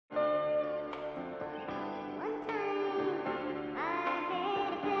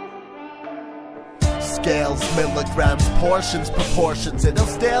scales, milligrams, portions, proportions. It'll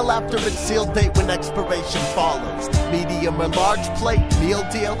stale after its sealed date when expiration follows. Medium or large plate, meal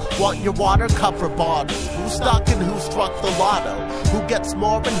deal. Want your water, cup or bottle? Who's stuck and who struck the lotto? Who gets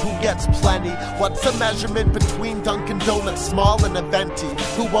more and who gets plenty? What's the measurement between Dunkin' Donuts small and a venti?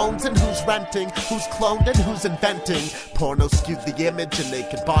 Who owns and who's renting? Who's cloned and who's inventing? Porno skewed the image and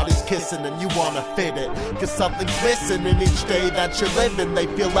naked bodies kissing, and you wanna fit it, cause something's missing in each day that you're living. They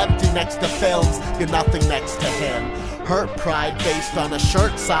feel empty next to films, you're nothing next to him. Hurt pride based on a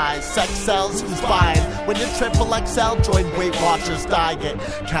shirt size. Sex sells, who's buying? When you're triple XL, join Weight Watchers diet.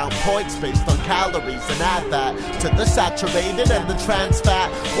 Count points based on calories and add that to the saturated and the trans fat.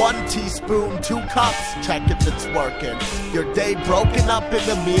 1 teaspoon, 2 cups, check if it's working. Your day broken up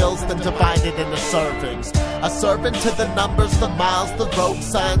into meals, then divided into servings. A servant to the numbers, the miles, the road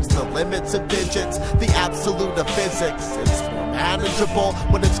signs, the limits of digits, the absolute of physics. It's more manageable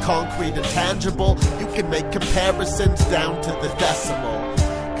when it's concrete and tangible. You can make comparisons down to the decimal.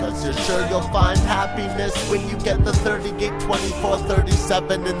 Cause you're sure you'll find happiness when you get the 30 gig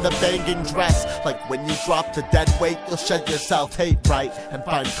 2437 in the banging dress. Like when you drop the dead weight, you'll shed your self-hate, right? And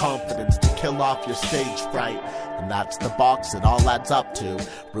find confidence to kill off your stage fright. And that's the box it all adds up to.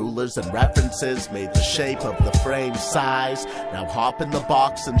 Rulers and references made the shape of the frame size. Now hop in the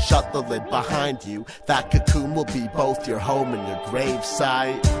box and shut the lid behind you. That cocoon will be both your home and your grave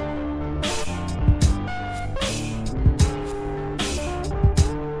site.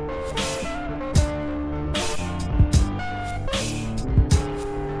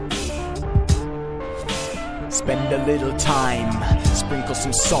 Spend a little time, sprinkle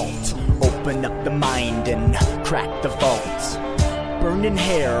some salt, open up the mind and crack the vault. Burning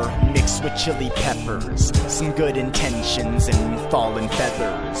hair mixed with chili peppers, some good intentions and fallen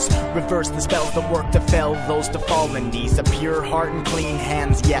feathers. Reverse the spells that work to fell those to fallen knees. A pure heart and clean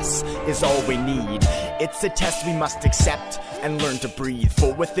hands, yes, is all we need. It's a test we must accept and learn to breathe,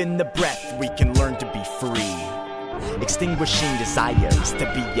 for within the breath we can learn to be free. Extinguishing desires to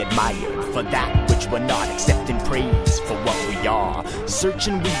be admired for that which we're not, accepting praise for what we are.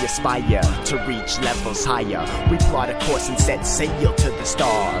 Searching we aspire to reach levels higher. We plot a course and set sail to the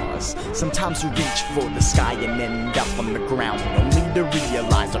stars. Sometimes we reach for the sky and end up on the ground, only to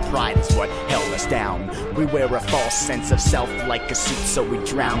realize our pride is what held us down. We wear a false sense of self like a suit so we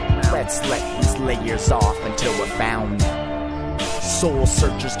drown. Let's let these layers off until we're found. Soul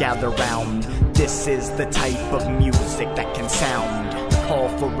searchers gather round. This is the type of music that can sound. Call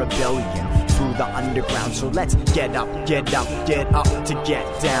for rebellion through the underground. So let's get up, get up, get up to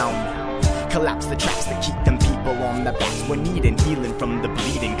get down. Collapse the tracks that keep them people on the backs. We're needing healing from the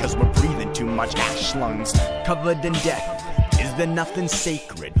bleeding, cause we're breathing too much ash, lungs covered in death. Is there nothing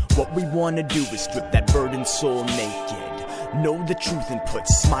sacred? What we wanna do is strip that burdened soul naked. Know the truth and put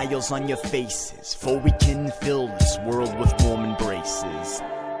smiles on your faces, for we can fill this world with warm embrace.